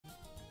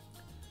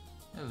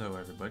Hello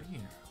everybody,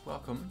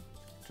 welcome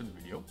to the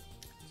video.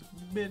 It's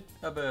a bit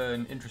of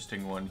an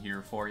interesting one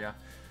here for you.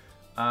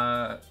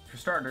 For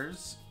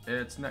starters,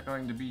 it's not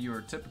going to be your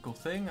typical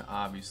thing,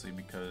 obviously,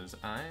 because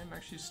I'm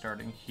actually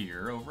starting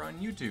here over on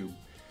YouTube.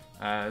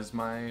 As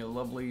my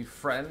lovely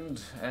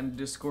friend and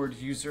Discord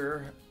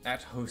user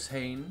at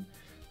Hossein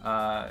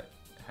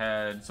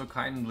had so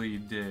kindly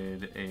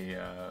did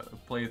a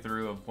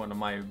playthrough of one of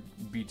my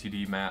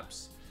BTD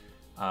maps,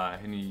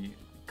 and he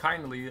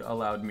kindly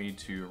allowed me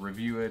to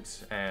review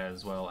it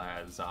as well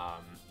as,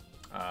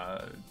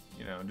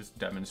 you know, just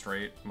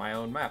demonstrate my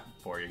own map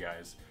for you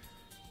guys.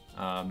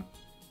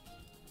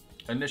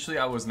 Initially,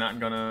 I was not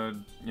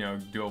gonna, you know,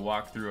 do a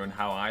walkthrough on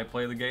how I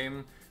play the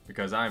game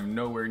because I'm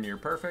nowhere near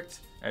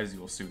perfect, as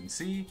you'll soon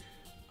see.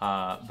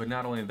 But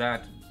not only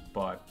that,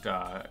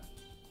 but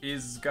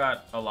he's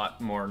got a lot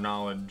more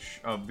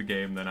knowledge of the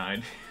game than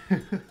I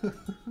do.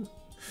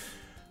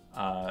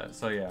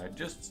 So yeah,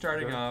 just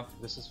starting off.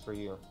 This is for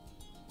you.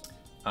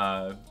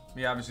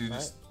 Yeah, obviously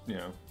just, you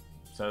know,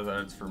 says that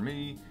it's for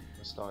me.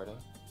 We're starting.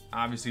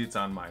 Obviously it's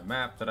on my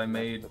map that I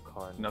made,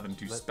 nothing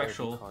too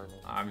special.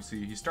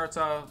 Obviously he starts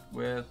off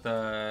with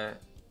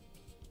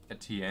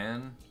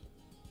Etienne.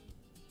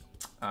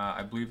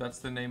 I believe that's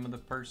the name of the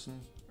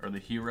person, or the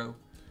hero.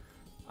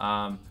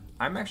 I'm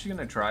actually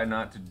gonna try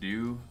not to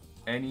do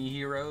any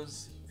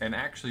heroes, and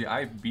actually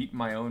I beat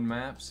my own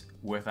maps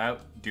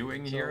without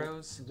doing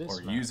heroes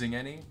or using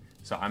any,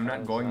 so I'm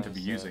not going to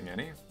be using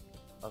any.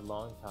 A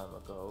long time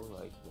ago,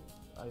 like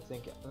I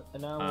think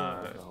an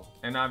hour ago.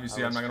 And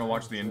obviously I'm not gonna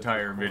watch the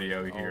entire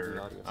video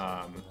here.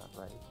 I'm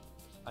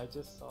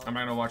not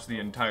gonna watch the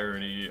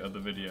entirety of the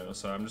video,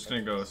 so I'm just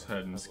gonna go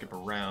ahead and skip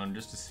around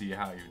just to see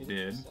how you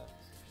did.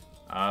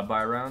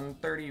 By around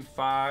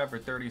 35 or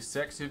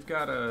 36, you've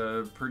got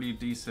a pretty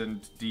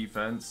decent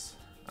defense.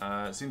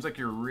 It seems like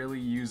you're really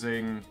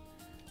using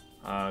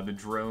the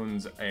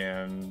drones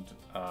and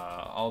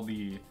all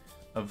the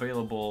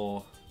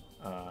available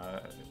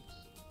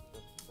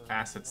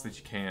assets that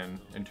you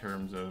can in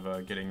terms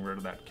of getting rid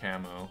of that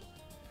camo,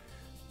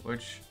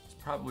 which is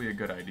probably a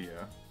good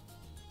idea.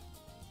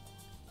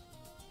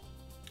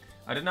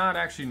 I did not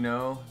actually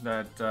know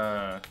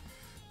that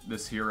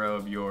this hero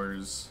of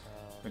yours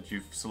that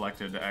you've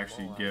selected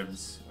actually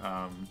gives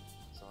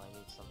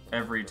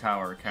every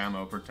tower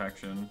camo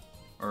protection,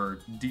 or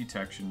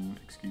detection,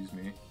 excuse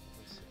me.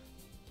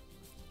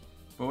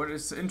 But what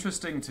is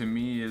interesting to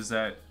me is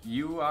that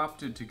you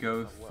opted to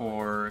go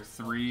for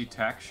 3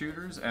 tack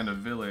shooters and a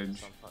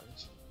village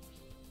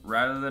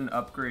rather than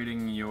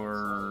upgrading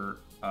your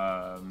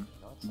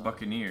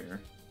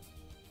buccaneer.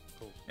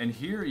 And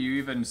here you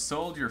even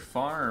sold your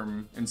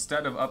farm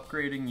instead of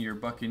upgrading your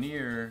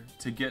buccaneer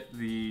to get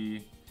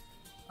the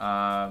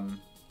that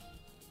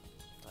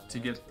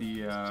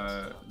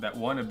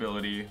one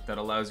ability that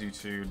allows you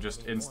to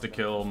just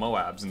insta-kill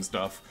Moabs and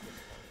stuff.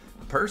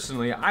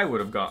 Personally, I would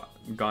have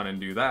gone and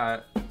do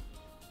that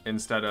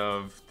instead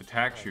of the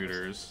tack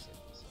shooters.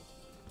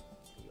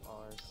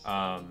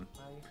 And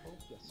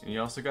you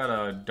also got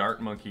a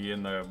dart monkey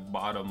in the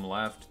bottom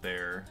left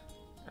there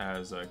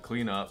as a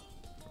cleanup,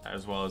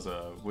 as well as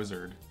a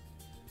wizard,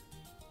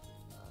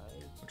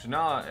 which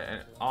not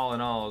all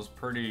in all is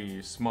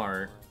pretty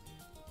smart.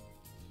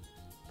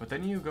 But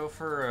then you go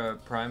for a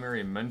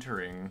primary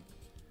mentoring,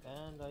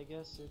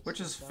 which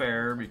is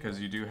fair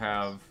because you do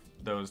have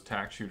those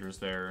tack shooters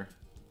there.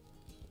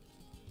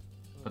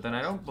 But then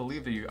I don't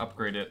believe that you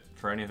upgrade it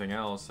for anything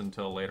else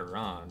until later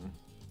on,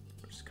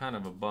 which is kind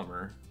of a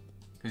bummer.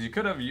 Because you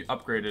could have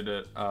upgraded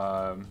it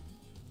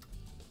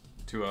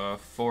to a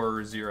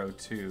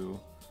 402,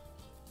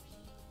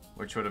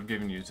 which would have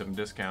given you some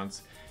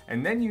discounts.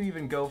 And then you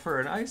even go for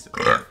an ice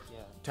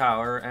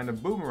tower and a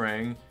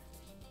boomerang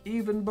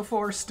even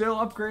before still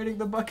upgrading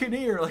the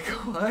buccaneer. Like,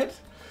 what?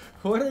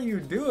 What are you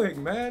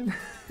doing, man?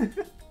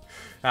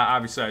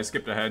 Obviously, I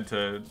skipped ahead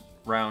to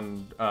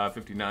round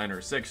 59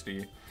 or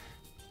 60.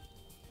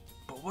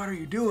 But what are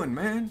you doing,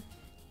 man?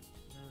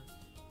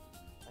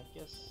 I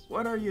guess.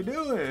 What are you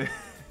doing?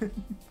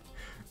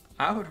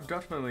 I would have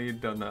definitely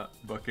done that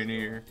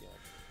buccaneer.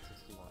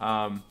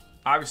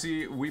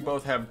 Obviously, we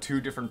both have 2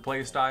 different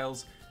play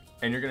styles,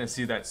 and you're gonna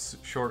see that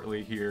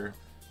shortly here.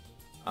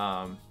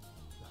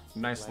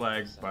 Nice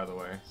lag, by the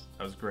way.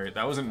 That was great.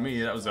 That wasn't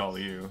me. That was all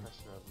you.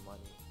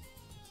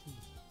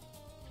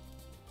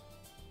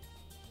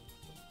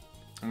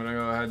 I'm gonna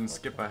go ahead and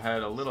skip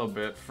ahead a little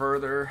bit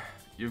further.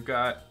 You've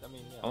got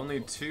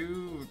only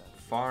 2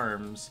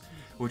 farms,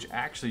 which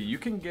actually you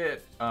can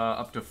get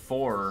up to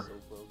 4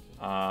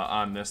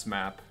 on this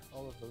map.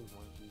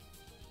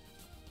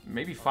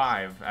 Maybe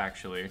 5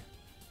 actually.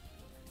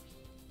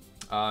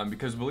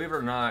 Because believe it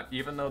or not,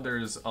 even though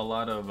there's a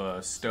lot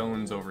of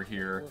stones over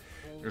here,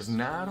 there's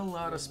not a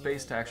lot of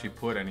space to actually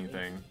put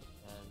anything.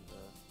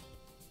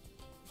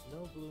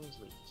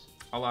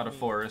 A lot of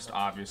forest,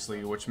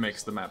 obviously, which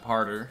makes the map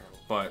harder,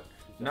 but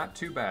not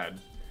too bad.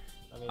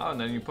 Oh, and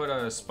then you put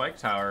a spike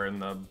tower in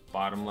the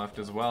bottom left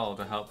as well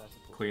to help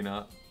clean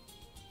up,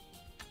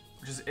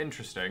 which is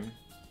interesting.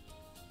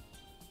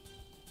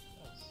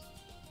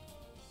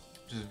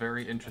 which is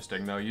very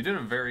interesting. Though you did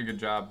a very good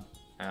job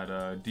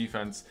at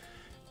defense.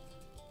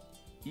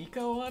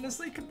 Eco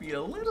honestly could be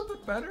a little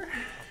bit better.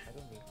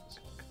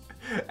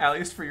 At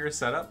least for your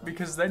setup,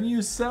 because then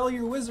you sell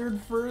your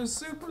wizard for a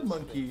super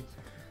monkey.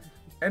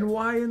 And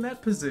why in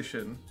that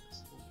position?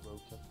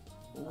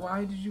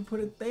 Why did you put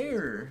it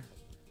there?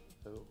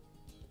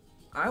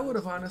 I would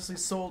have honestly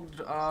sold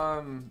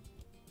the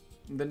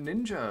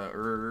ninja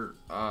or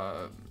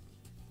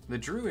the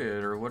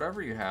druid or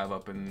whatever you have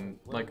up in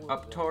like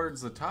up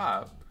towards the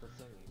top,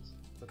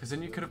 because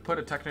then you could have put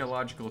a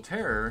technological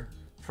terror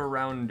for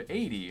round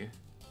 80.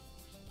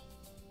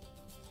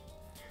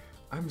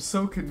 I'm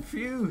so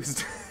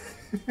confused.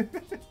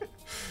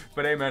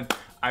 But hey man,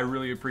 I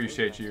really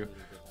appreciate you.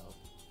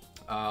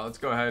 Let's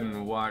go ahead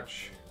and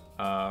watch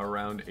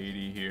round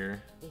 80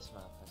 here. This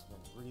map has been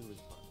really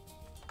fun.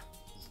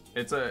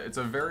 It's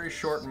a very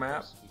short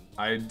map.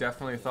 I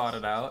definitely thought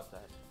it out.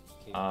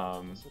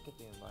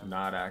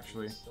 Not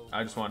actually.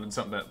 I just wanted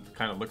something that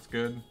kind of looked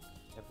good.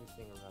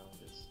 Everything around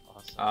is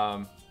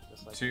awesome.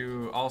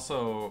 To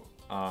also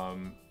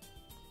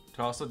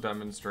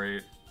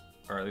demonstrate,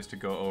 or at least to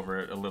go over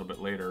it a little bit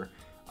later.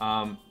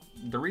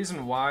 The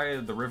reason why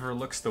the river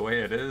looks the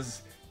way it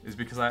is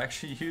because I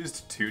actually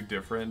used 2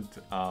 different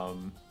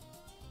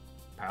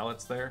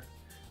palettes there.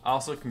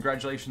 Also,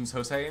 congratulations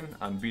Hossein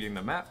on beating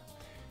the map.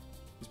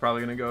 He's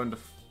probably gonna go into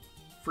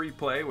free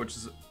play, which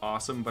is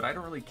awesome, but I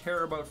don't really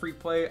care about free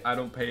play. I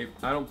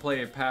don't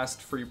play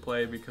past free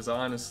play because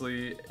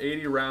honestly,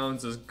 80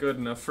 rounds is good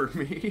enough for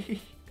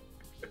me.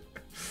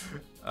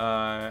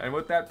 And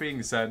with that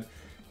being said,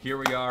 here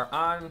we are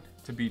on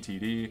to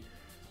BTD,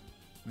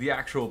 the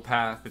actual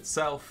path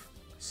itself,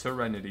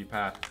 Serenity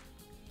path.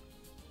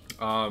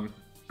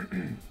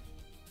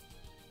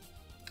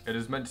 It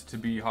is meant to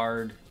be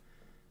hard.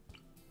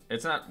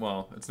 It's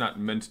not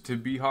meant to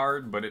be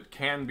hard, but it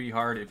can be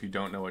hard if you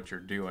don't know what you're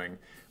doing,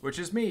 which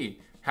is me.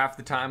 Half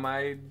the time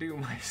I do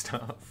my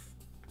stuff.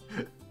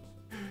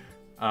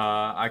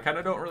 I kind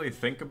of don't really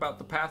think about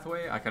the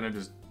pathway. I kind of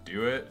just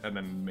do it and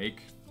then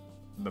make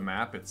the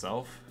map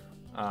itself.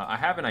 I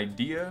have an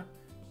idea,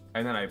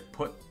 and then I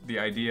put the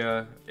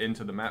idea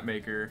into the map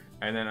maker,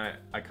 and then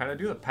I kind of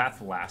do the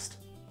path last.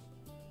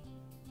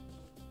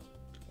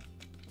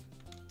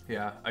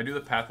 Yeah, I do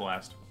the path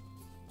last.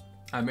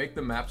 I make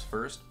the maps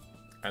first,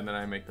 and then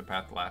I make the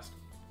path last.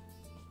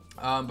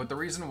 But the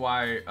reason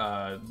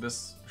why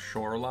this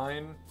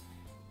shoreline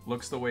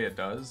looks the way it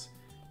does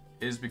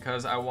is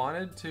because I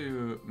wanted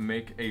to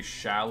make a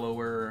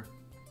shallower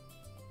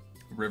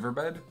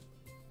riverbed.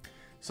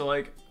 So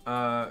like,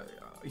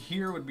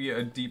 here would be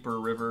a deeper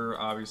river,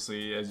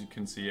 obviously, as you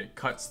can see, it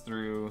cuts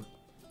through,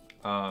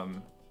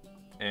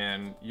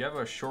 and you have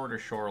a shorter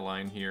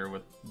shoreline here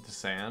with the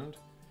sand.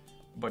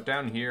 But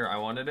down here, I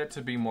wanted it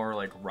to be more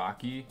like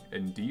rocky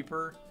and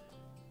deeper.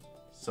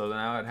 So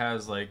now it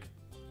has like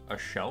a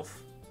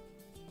shelf.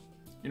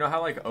 You know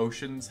how like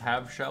oceans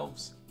have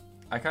shelves?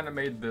 I kind of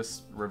made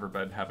this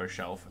riverbed have a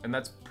shelf, and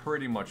that's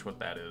pretty much what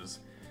that is.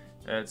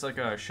 It's like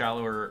a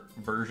shallower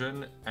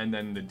version and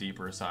then the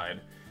deeper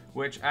side,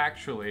 which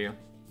actually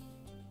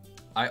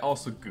I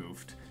also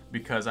goofed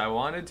because I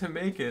wanted to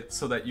make it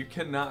so that you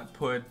cannot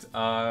put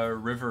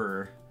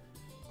river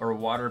or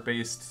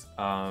water-based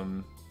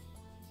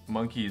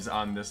monkeys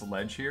on this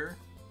ledge here,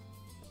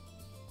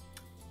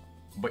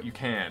 but you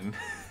can.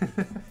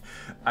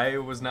 I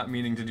was not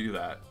meaning to do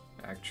that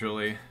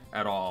actually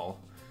at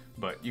all,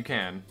 but you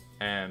can.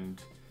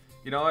 And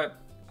you know what,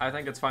 I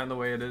think it's fine the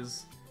way it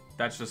is.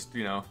 That's just,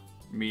 you know,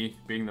 me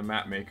being the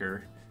map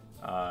maker.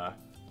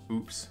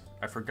 Oops,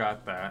 I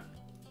forgot that.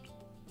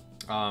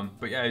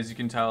 But yeah, as you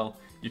can tell,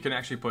 you can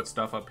actually put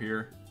stuff up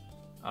here,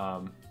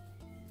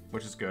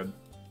 which is good.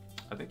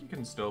 I think you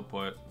can still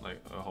put like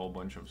a whole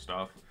bunch of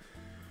stuff.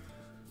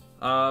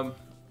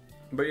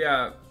 But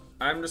yeah,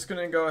 I'm just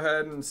gonna go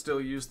ahead and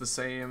still use the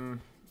same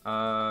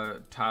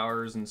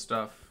towers and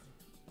stuff,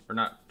 or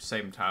not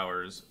same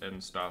towers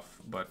and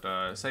stuff, but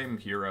same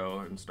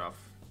hero and stuff.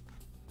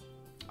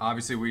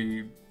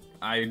 Obviously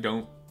I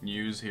don't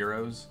use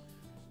heroes,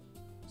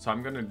 so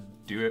I'm gonna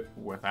do it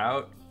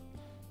without,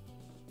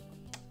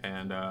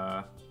 and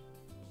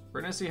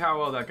we're gonna see how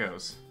well that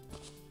goes.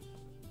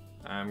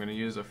 I'm gonna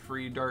use a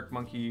free dart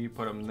monkey,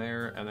 put him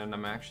there, and then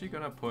I'm actually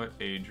gonna put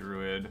a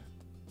druid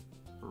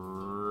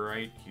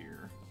right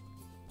here.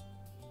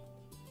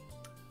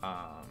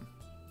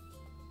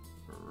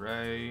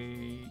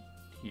 Right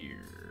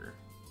here.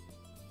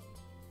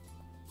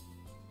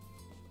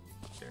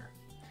 There.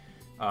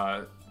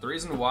 The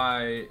reason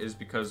why is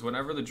because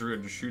whenever the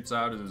druid shoots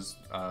out his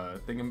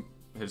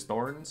his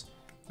thorns,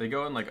 they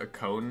go in like a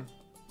cone,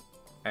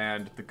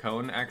 and the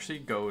cone actually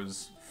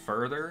goes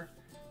further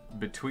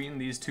between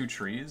these 2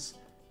 trees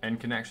and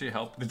can actually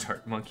help the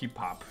dart monkey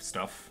pop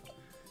stuff.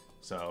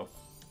 So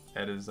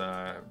that is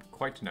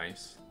quite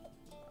nice.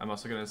 I'm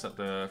also gonna set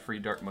the free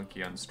dart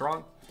monkey on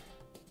strong,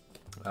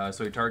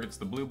 so he targets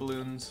the blue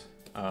balloons.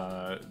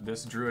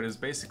 This druid is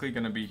basically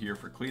gonna be here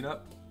for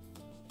cleanup,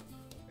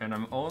 and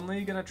I'm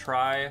only gonna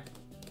try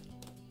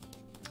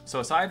So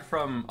aside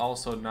from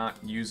also not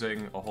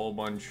using a whole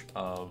bunch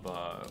of,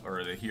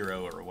 or the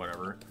hero or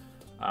whatever,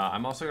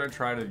 I'm also gonna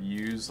try to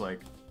use like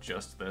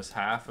just this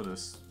half of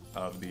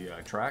the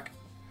track.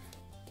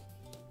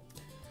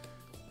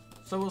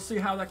 So we'll see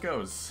how that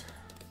goes.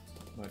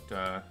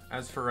 But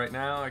as for right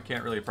now, I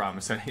can't really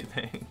promise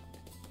anything.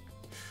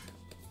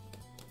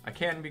 I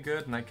can be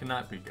good and I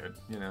cannot be good,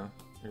 you know.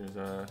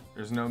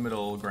 There's no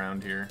middle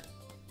ground here.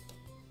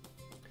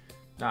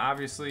 Now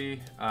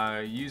obviously,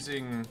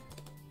 using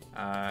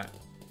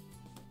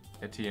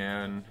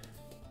Etienne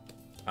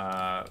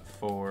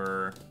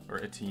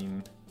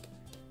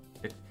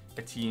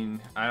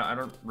Etienne, I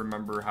don't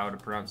remember how to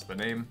pronounce the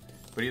name,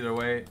 but either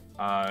way,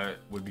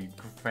 would be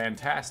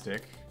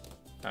fantastic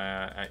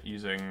at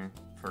using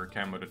for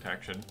camo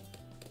detection.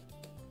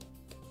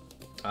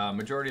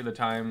 Majority of the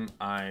time,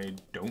 I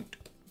don't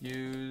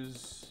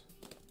use.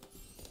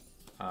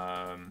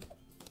 I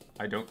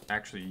don't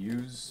actually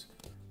use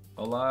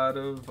a lot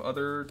of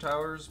other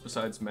towers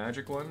besides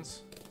magic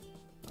ones.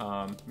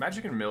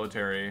 Magic and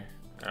military,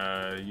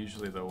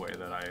 usually the way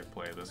that I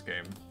play this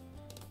game.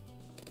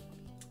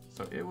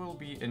 So it will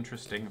be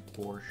interesting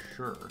for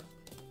sure.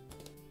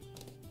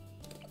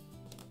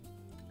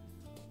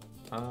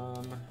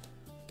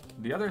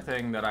 The other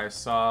thing that I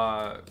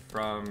saw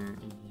from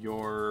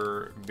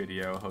your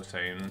video,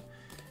 Hossein,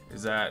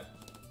 is that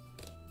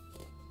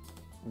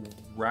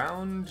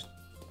round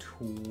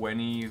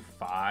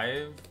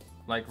 25,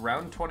 like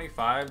round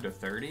 25 to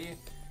 30,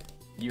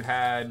 you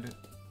had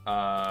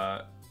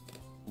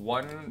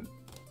one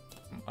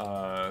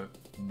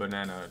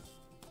banana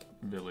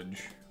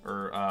village,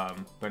 or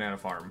banana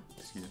farm,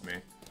 excuse me,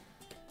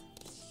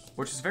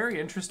 which is very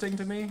interesting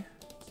to me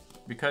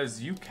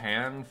because you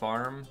can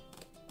farm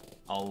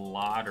a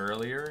lot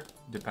earlier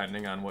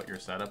depending on what your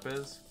setup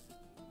is.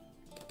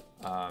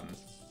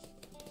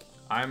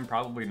 I'm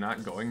probably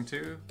not going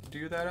to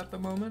do that at the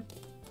moment,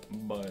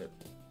 but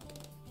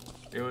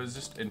it was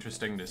just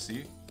interesting to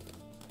see.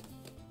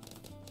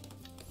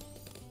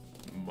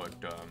 But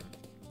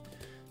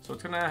so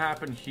what's gonna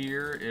happen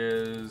here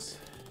is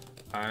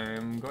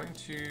I'm going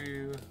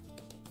to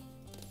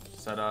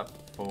set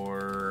up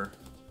for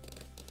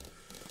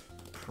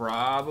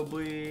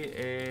probably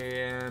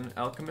an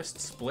alchemist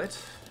split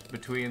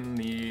between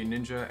the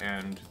ninja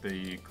and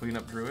the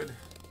cleanup druid.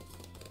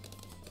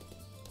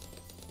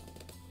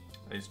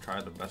 I just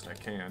try the best I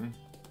can.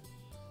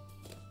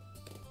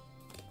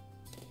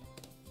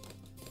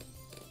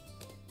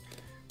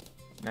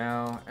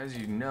 Now, as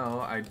you know,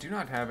 I do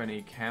not have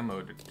any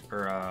camo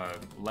or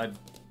lead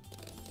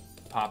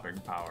popping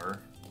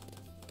power.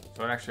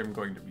 So what actually I'm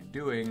going to be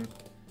doing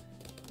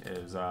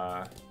is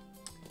not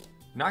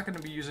going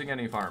to be using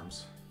any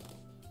farms.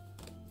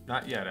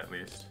 Not yet, at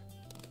least.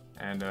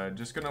 And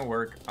just going to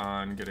work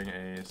on getting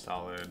a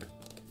solid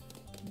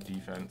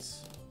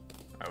defense,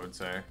 I would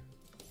say.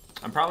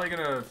 I'm probably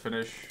going to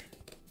finish...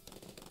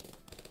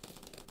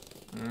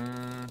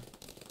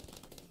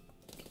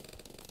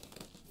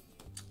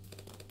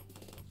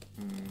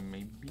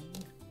 maybe?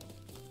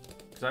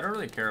 Because I don't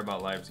really care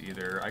about lives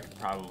either. I could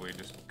probably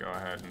just go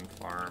ahead and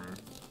farm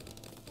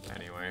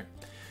anyway.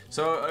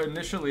 So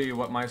initially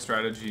what my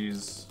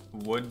strategies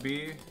would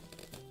be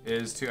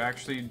is to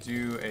actually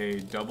do a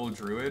double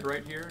druid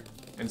right here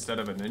instead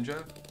of a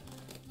ninja,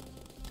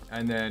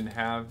 and then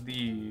have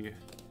the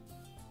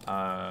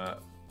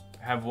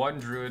have one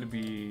druid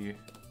be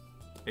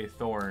a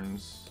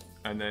thorns,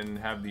 and then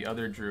have the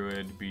other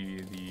druid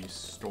be the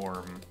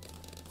storm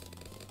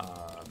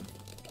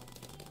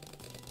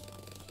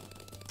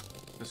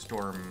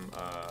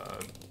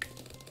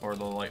or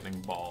the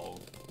lightning ball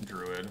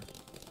druid.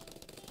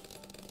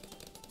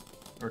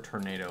 Or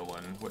tornado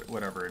one,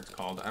 whatever it's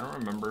called. I don't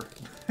remember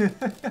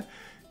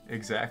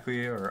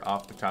exactly or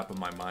off the top of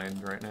my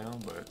mind right now,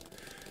 but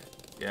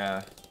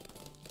yeah.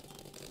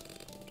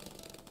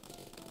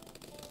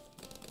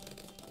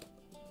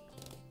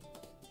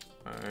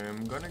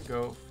 I'm gonna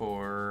go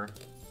for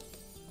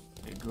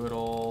a good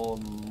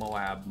old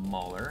Moab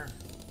Mauler.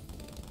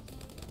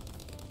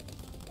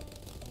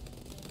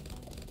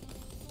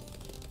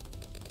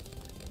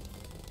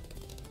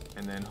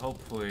 And then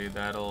hopefully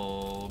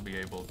that'll be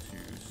able to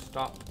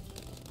stop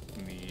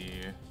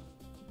the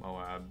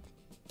Moab.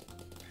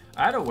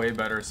 I had a way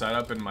better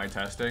setup in my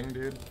testing,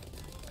 dude,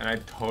 and I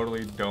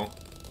totally don't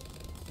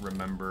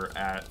remember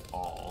at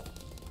all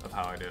of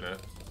how I did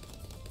it.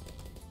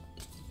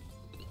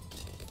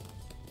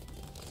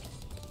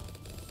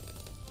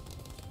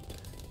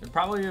 It'd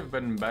probably have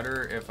been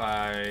better if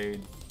I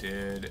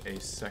did a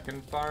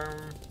second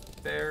farm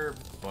there,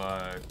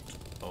 but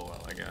oh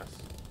well, I guess.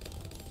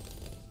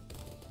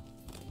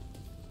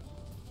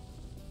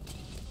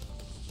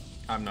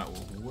 I'm not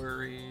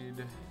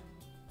worried.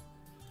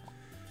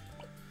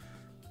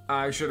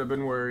 I should have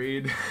been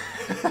worried.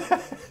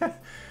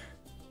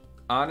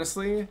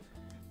 Honestly,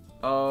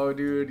 oh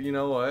dude, you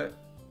know what?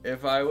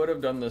 If I would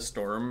have done the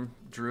storm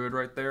druid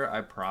right there,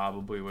 I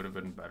probably would have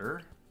been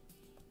better.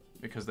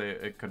 Because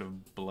it could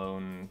have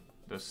blown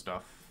the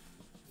stuff,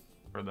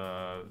 or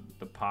the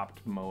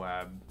popped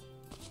Moab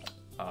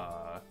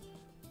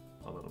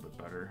a little bit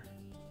better.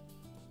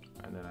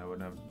 And then I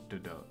wouldn't have to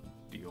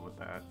deal with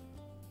that.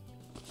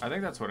 I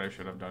think that's what I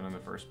should have done in the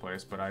first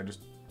place, but I just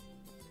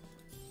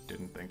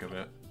didn't think of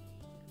it.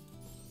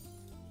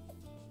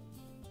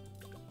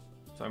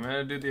 So I'm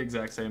gonna do the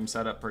exact same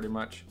setup pretty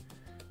much.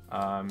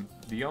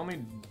 The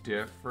only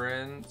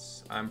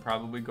difference I'm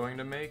probably going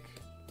to make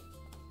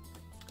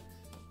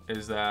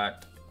is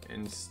that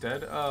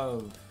instead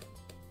of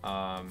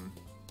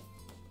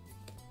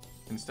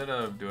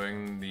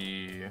doing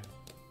the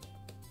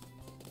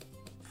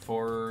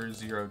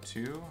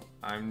 402,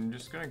 I'm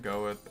just gonna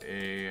go with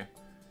a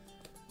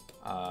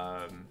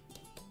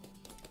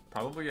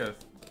probably a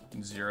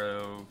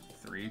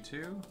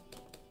 032.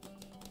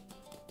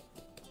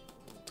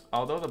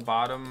 Although the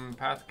bottom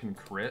path can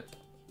crit,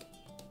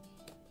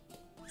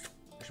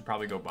 I should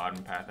probably go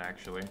bottom path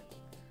actually.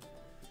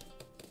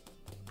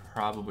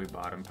 Probably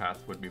bottom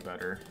path would be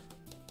better,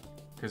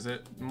 because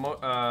it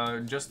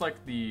just like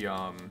the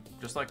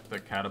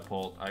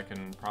catapult, I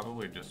can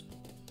probably just,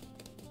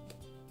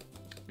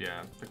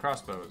 yeah, the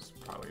crossbow is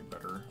probably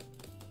better,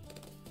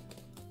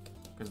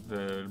 because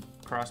the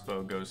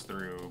crossbow goes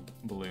through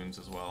balloons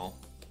as well.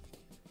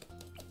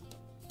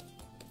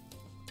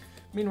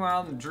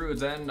 Meanwhile, in the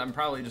Druid's End, I'm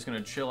probably just gonna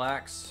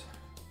chillax.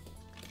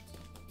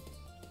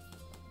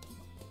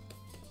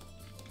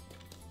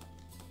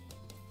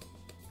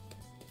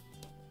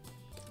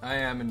 I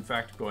am, in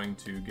fact, going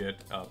to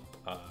get up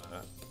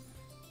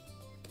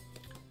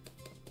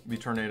the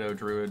Tornado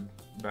Druid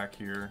back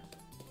here.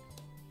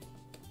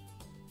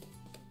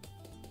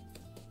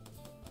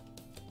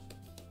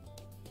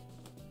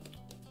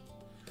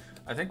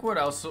 I think what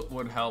else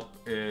would help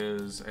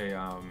is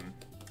a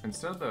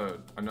instead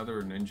of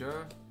another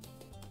ninja.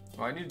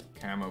 Well, I need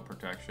camo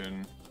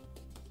protection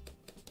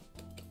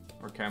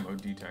or camo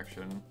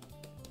detection.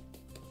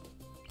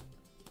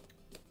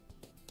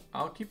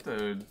 I'll keep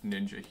the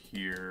ninja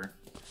here,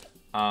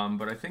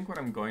 but I think what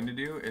I'm going to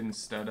do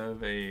instead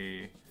of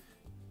a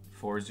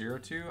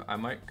 402, I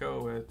might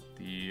go with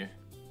the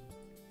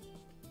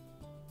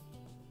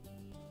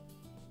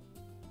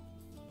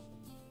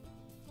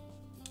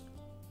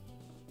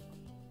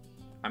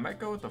I might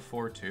go with the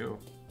 4-2.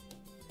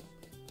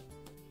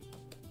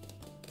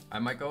 I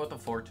might go with the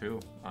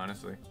 4-2,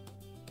 honestly.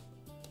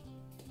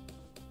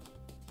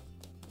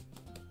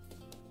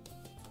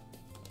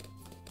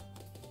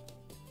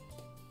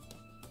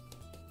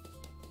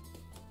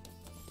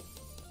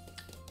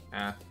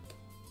 I'm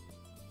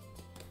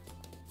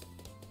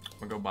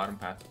gonna go bottom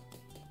path.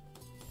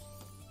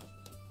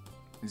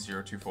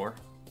 0-2-4.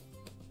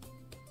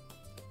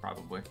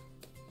 Probably.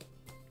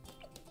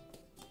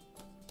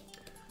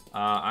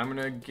 I'm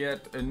gonna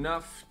get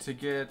enough to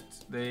get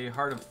the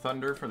Heart of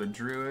Thunder for the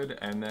Druid,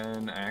 and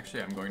then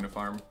actually I'm going to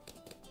farm.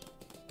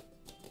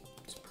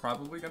 It's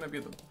probably gonna be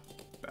the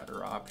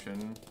better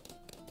option.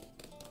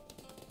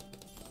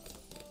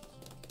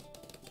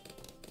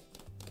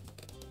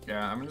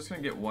 Yeah, I'm just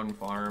gonna get one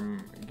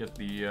farm, get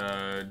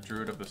the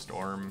Druid of the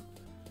Storm,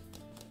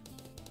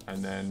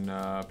 and then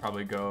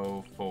probably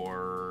go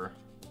for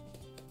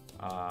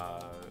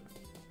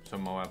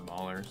some Moab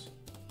Maulers.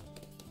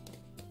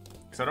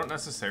 Because I don't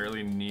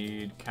necessarily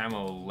need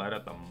camo lead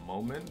at the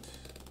moment.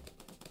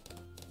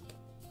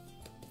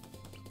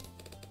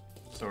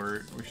 So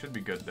we should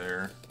be good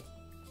there.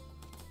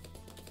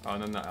 Oh,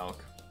 and then the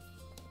elk.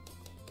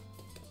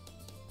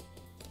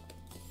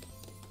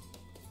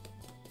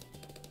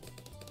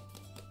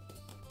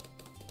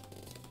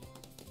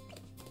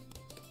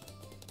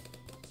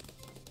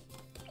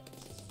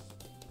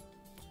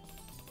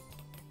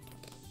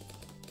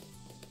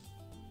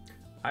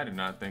 I did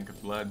not think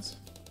of leads.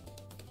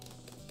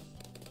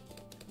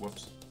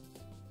 Whoops.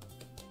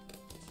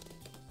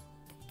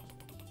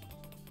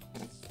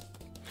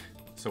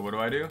 So what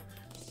do?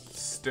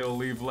 Still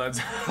leave leads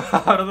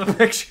out of the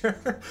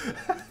picture.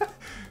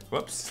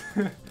 Whoops.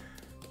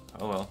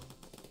 Oh well.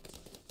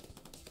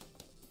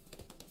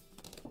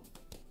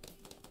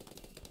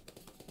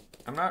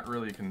 I'm not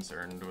really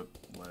concerned with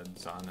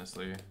leads,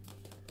 honestly.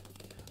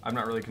 I'm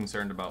not really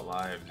concerned about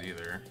lives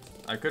either.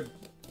 I could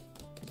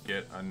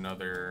get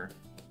another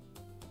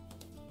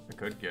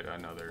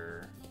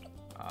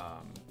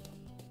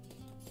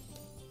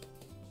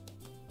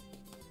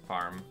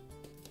farm.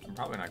 I'm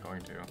probably not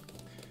going to.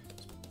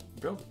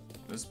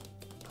 This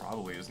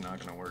probably is not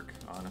going to work,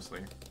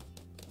 honestly.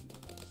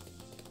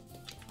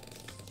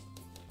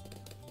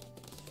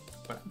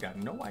 But I've got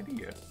no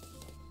idea. It's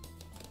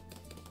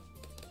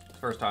the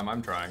first time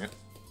I'm trying it.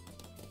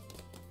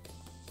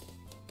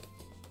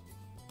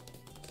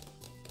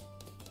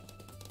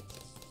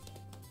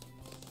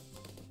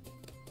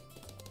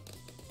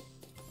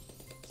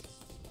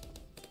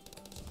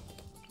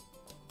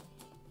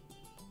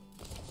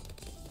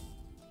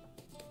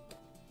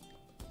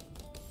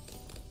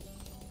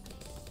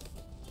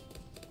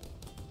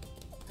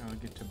 I'll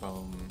get to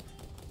boom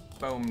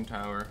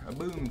tower. A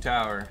boom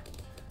tower.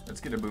 Let's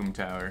get a boom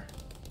tower.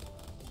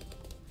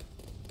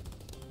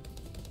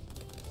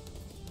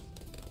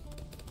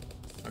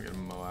 I'll get a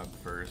Moab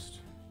first.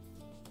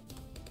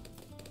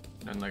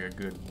 Then like a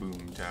good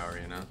boom tower,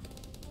 you know?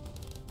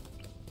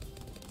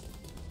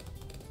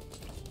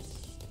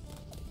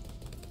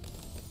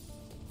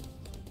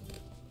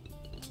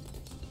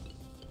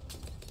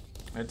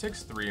 It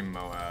takes 3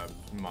 Moab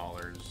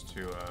Maulers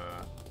to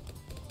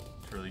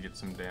really get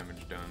some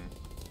damage done.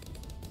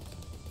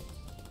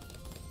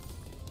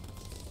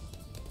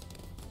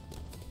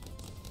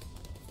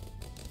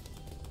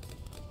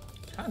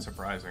 It's kind of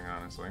surprising,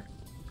 honestly.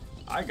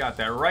 I got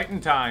that right in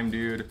time,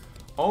 dude.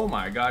 Oh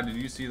my god, did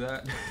you see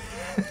that?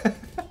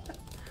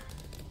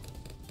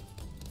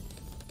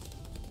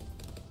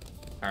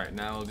 Alright,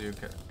 now we'll do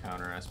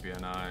counter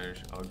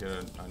espionage. I'll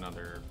get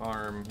another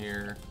farm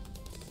here.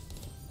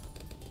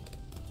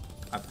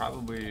 I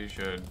probably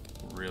should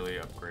really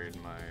upgrade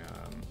my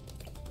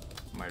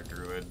my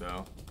druid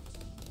though.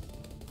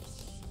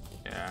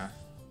 Yeah,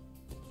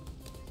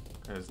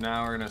 because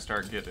now we're gonna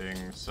start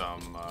getting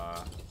some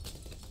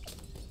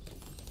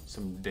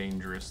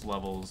dangerous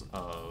levels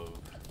of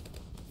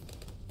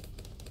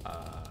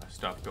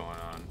stuff going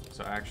on.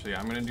 So actually,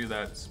 I'm gonna do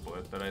that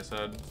split that I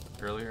said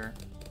earlier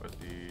with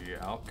the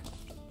Alk.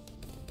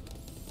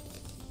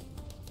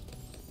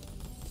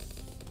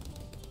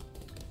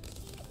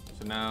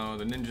 So now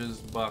the ninja's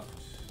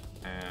buffed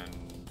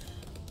and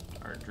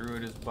our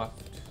druid is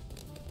buffed,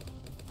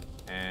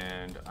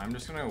 and I'm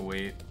just gonna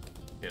wait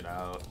it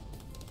out.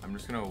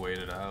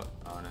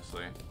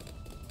 Honestly.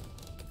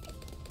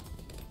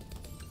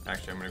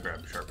 Actually, I'm gonna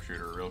grab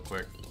sharpshooter real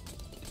quick.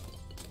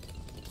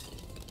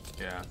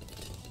 Yeah,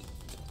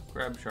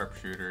 grab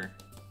sharpshooter.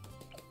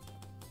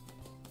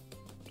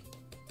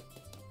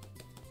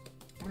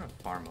 I'm gonna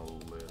farm a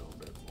little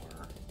bit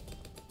more.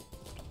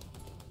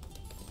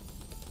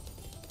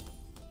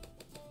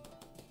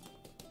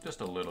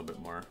 Just a little bit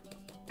more.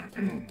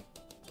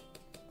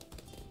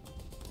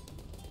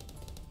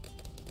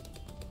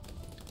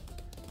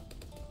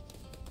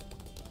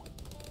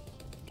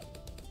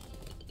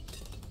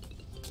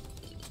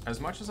 As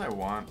much as I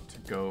want to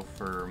go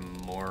for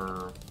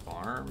more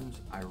farms,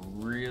 I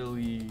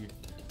really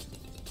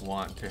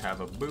want to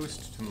have a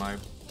boost to my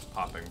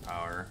popping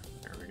power.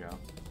 There we go.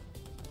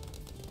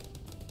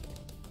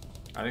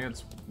 I think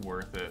it's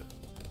worth it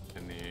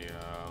in the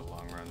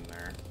long run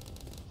there.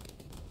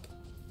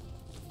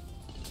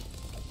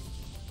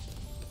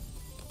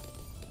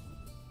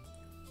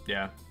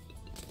 Yeah.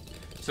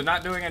 So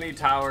not doing any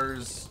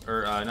towers,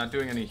 or not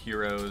doing any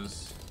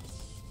heroes,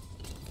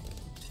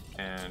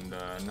 and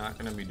not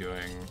going to be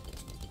doing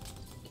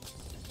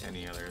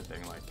any other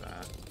thing like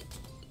that.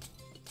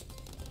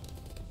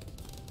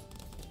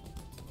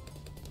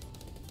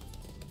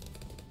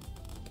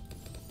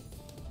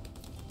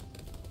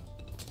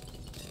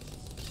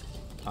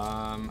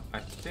 I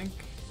think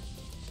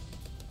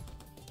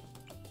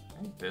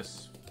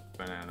this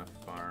banana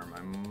farm,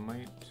 I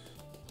might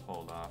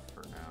hold off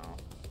for now.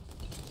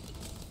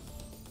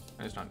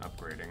 It's not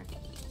upgrading.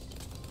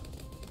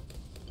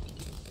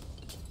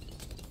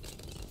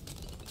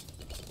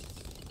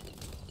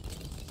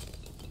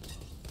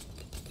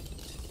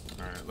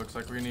 Alright, looks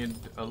like we need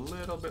a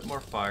little bit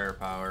more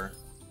firepower.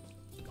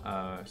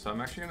 So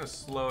I'm actually going to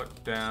slow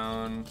it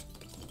down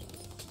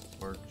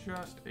for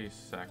just a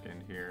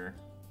second here.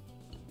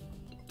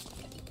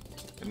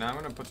 And now I'm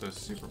going to put the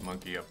super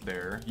monkey up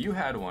there. You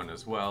had one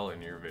as well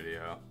in your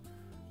video.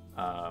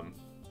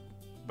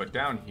 But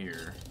down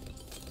here,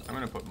 I'm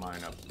going to put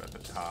mine up at the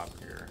top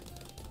here.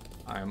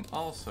 I'm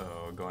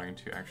also going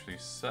to actually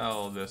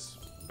sell this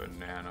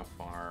banana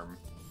farm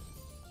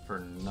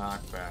for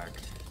knockback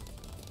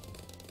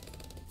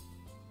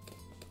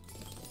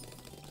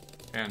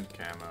and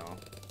camo.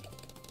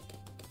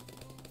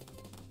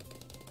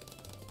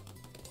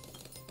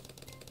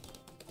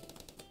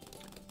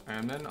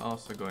 I'm then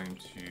also going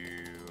to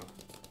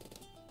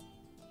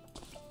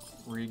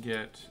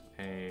re-get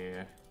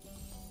a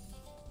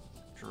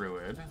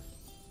druid,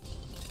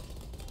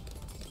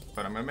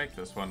 but I'm gonna make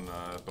this one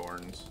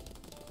thorns.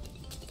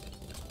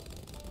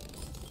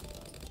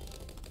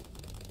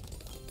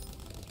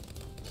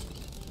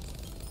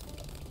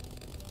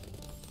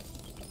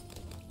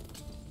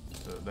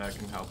 So that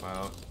can help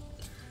out,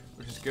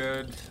 which is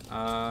good.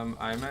 I'm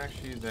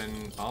actually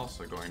then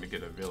also going to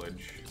get a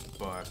village,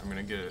 but I'm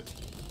gonna get it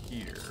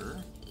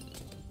here.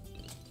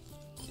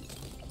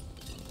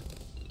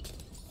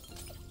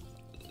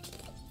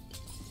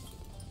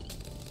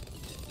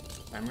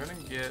 I'm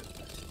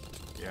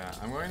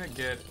going to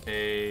get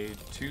a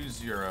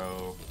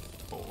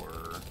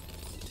 204.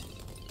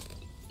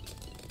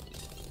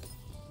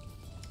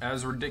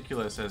 As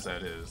ridiculous as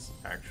that is,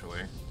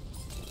 actually.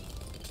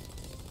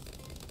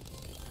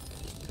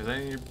 Because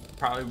then you're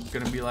probably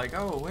going to be like,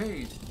 oh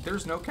wait,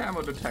 there's no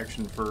camo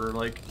detection for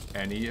like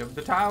any of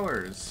the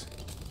towers.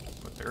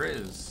 But there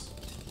is.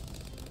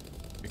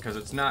 Because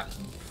it's not,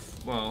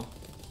 well,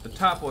 the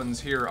top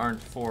ones here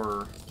aren't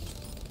for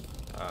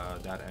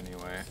that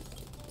anyway.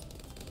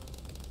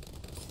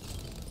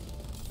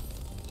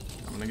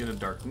 I'm gonna get a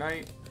Dark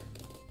Knight.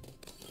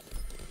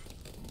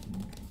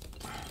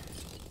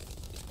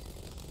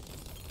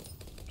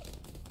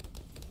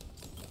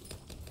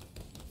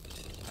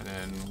 And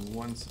then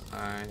once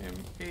I am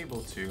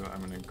able to,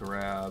 I'm gonna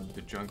grab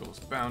the Jungle's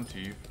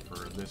Bounty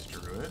for this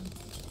druid.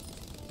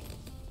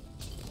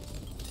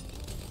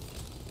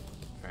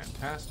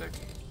 Fantastic.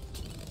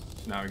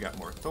 So now we got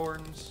more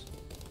thorns.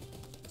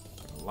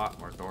 A lot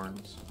more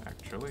thorns,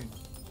 actually.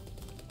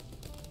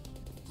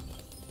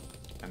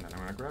 And then I'm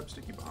gonna grab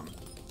Sticky Bomb.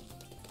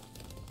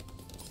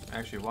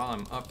 Actually, while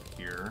I'm up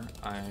here,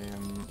 I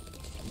am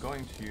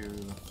going to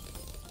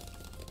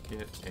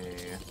get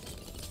a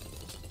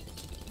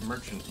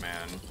Merchant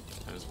Man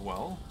as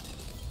well.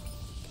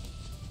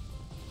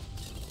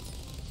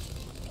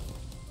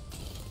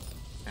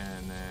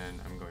 And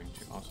then I'm going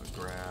to also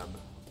grab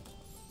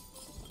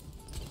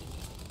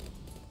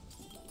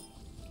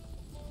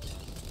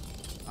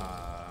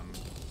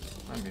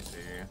let me see.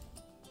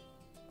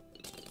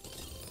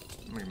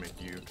 I'm gonna make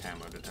you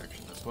camo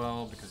detection as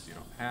well because you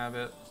don't have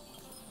it.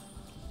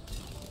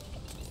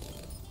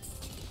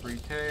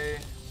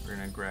 3K. We're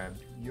gonna grab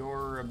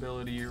your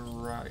ability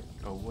right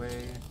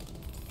away.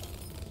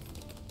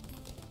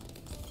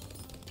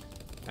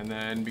 And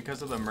then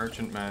because of the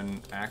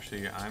merchantmen,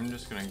 actually I'm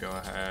just gonna go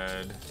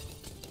ahead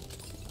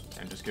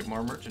and just get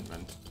more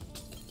merchantmen.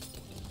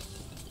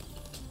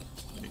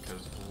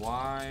 Because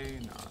why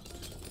not?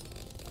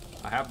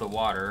 I have the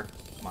water,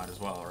 might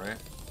as well, right?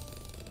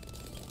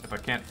 If I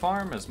can't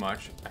farm as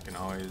much, I can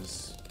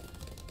always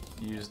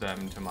use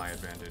them to my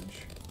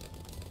advantage.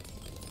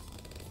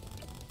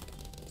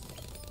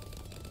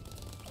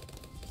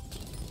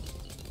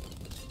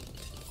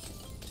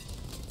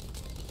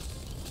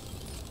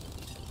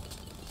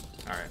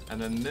 Alright, and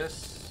then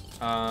this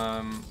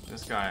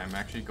guy I'm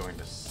actually going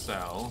to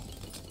sell.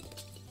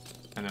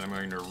 And then I'm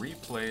going to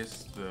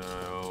replace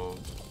the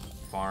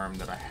farm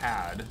that I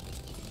had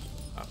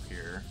up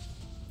here.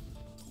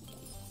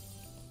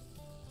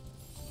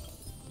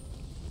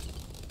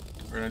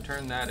 We're going to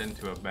turn that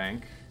into a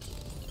bank.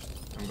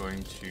 I'm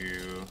going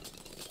to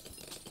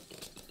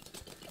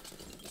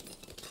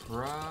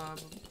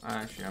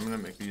actually, I'm going to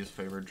make these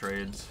favored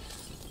trades,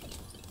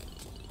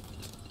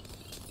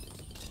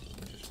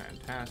 which is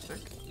fantastic.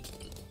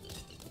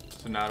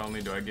 So not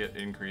only do I get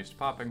increased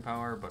popping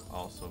power, but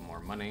also more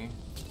money,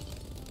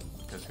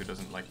 because who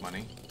doesn't like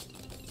money?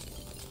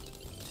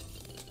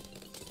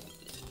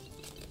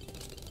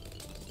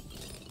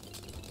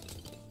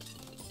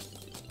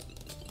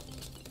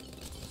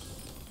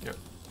 Yep,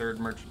 third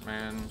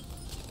merchantman,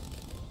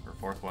 or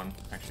fourth one,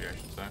 actually I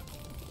should say.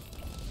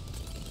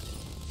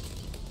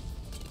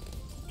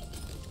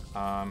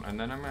 And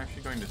then I'm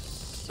actually going to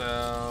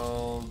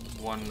sell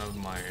one of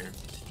my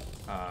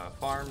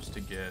farms to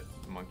get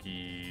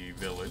Monkey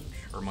Village,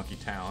 or Monkey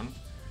Town.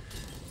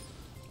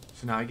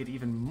 So now I get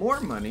even more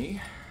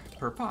money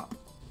per pop.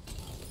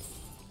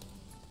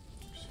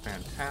 Which is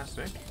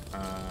fantastic.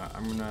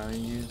 I'm gonna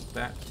use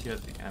that to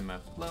get the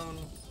MF loan,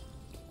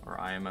 or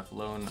IMF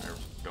loan. I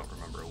don't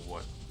remember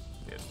what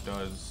it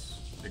does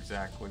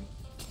exactly.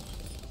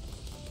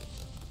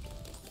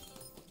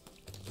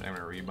 So I'm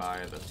gonna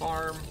rebuy the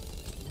farm.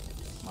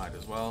 Might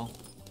as well.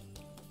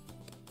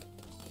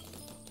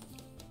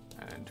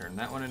 And turn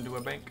that one into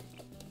a bank.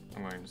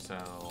 I'm going to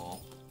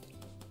sell...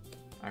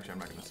 Actually, I'm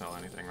not going to sell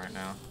anything right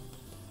now.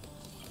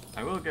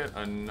 I will get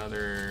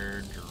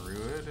another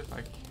druid if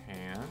I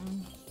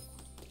can.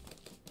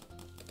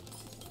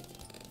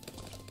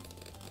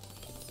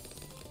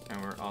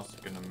 And we're also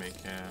going to make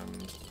him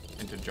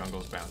into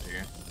Jungle's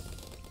Bounty.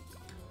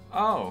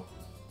 Oh!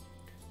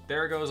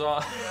 There goes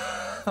all,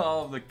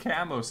 all of the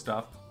camo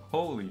stuff.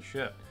 Holy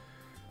shit.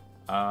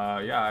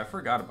 Yeah, I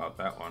forgot about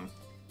that one.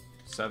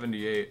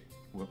 78.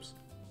 Whoops.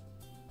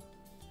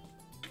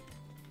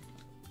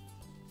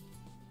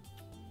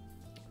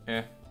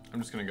 I'm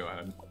just gonna go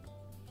ahead.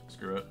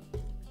 Screw it.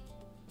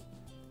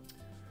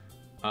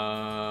 What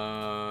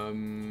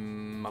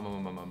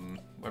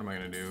am I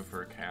gonna do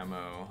for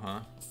camo,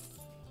 huh?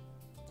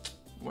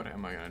 What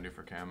am I gonna do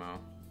for camo?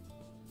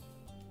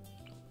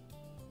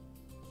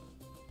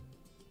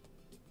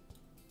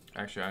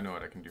 Actually, I know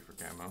what I can do for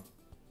camo.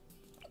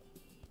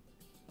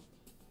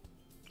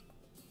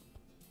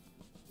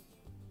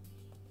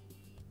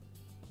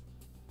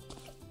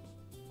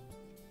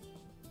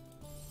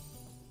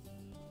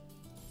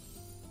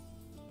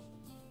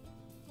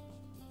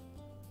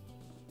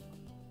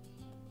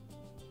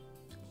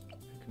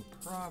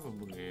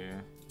 Probably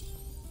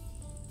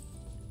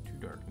 2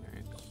 Dark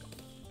Knights,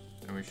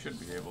 and we should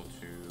be able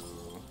to.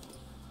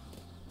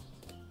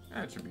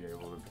 That should be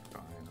able to be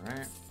fine,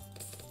 right?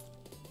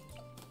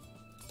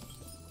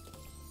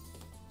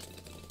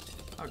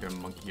 I'll get a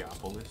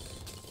Monkeyopolis.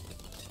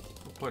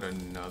 We'll put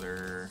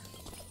another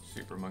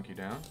super monkey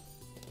down.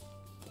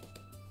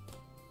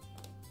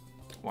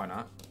 Why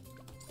not?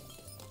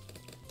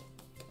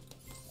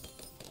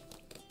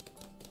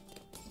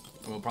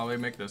 We'll probably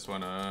make this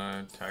one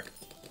a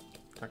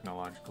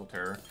technological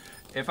terror.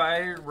 If I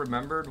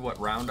remembered what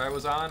round I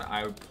was on,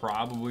 I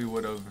probably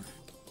would have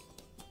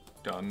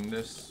done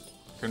this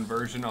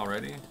conversion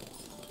already.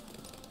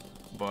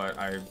 But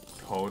I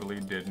totally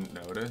didn't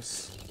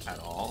notice at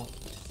all.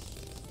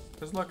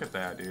 Because look at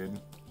that, dude.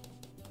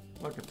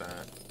 Look at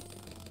that.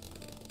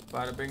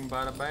 Bada bing,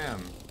 bada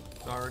bam.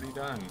 It's already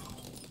done.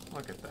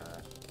 Look at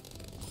that.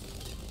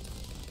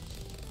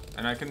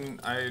 And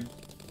I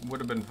would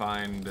have been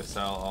fine to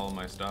sell all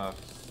my stuff,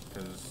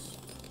 because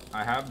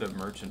I have the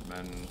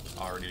merchantmen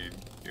already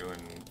doing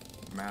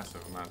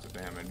massive amounts of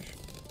damage.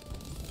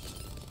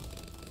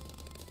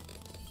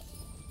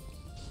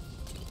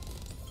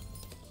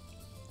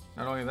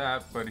 Not only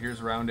that, but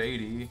here's round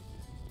 80,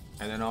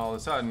 and then all of a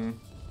sudden,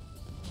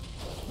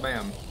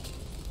 bam,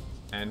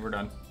 and we're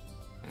done.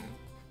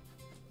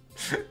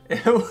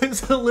 It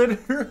was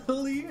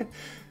literally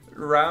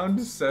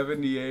round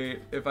 78.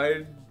 If I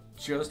had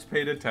just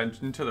paid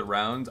attention to the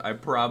rounds, I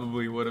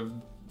probably would have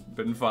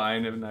been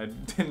fine and I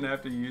didn't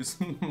have to use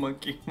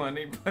monkey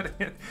money, but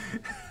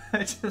I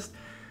just,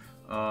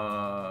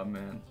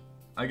 man.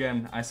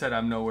 Again, I said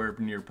I'm nowhere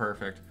near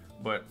perfect,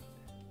 but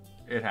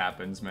it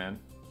happens, man.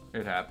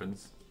 It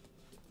happens.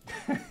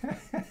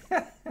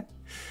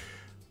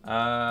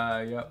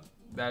 Yep,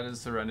 that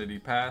is Serenity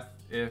Path.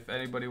 If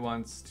anybody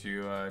wants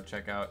to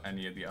check out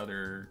any of the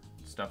other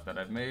stuff that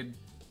I've made,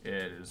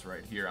 it is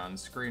right here on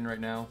screen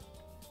right now.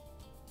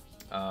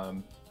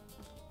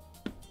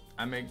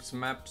 I make some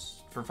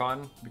maps for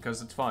fun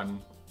because it's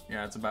fun.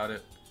 Yeah, that's about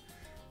it.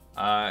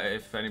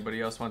 If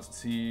anybody else wants to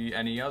see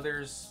any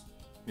others,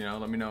 you know,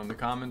 let me know in the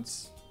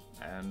comments.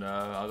 And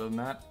other than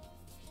that,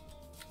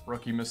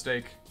 rookie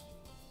mistake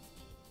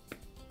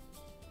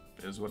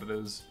is what it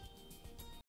is.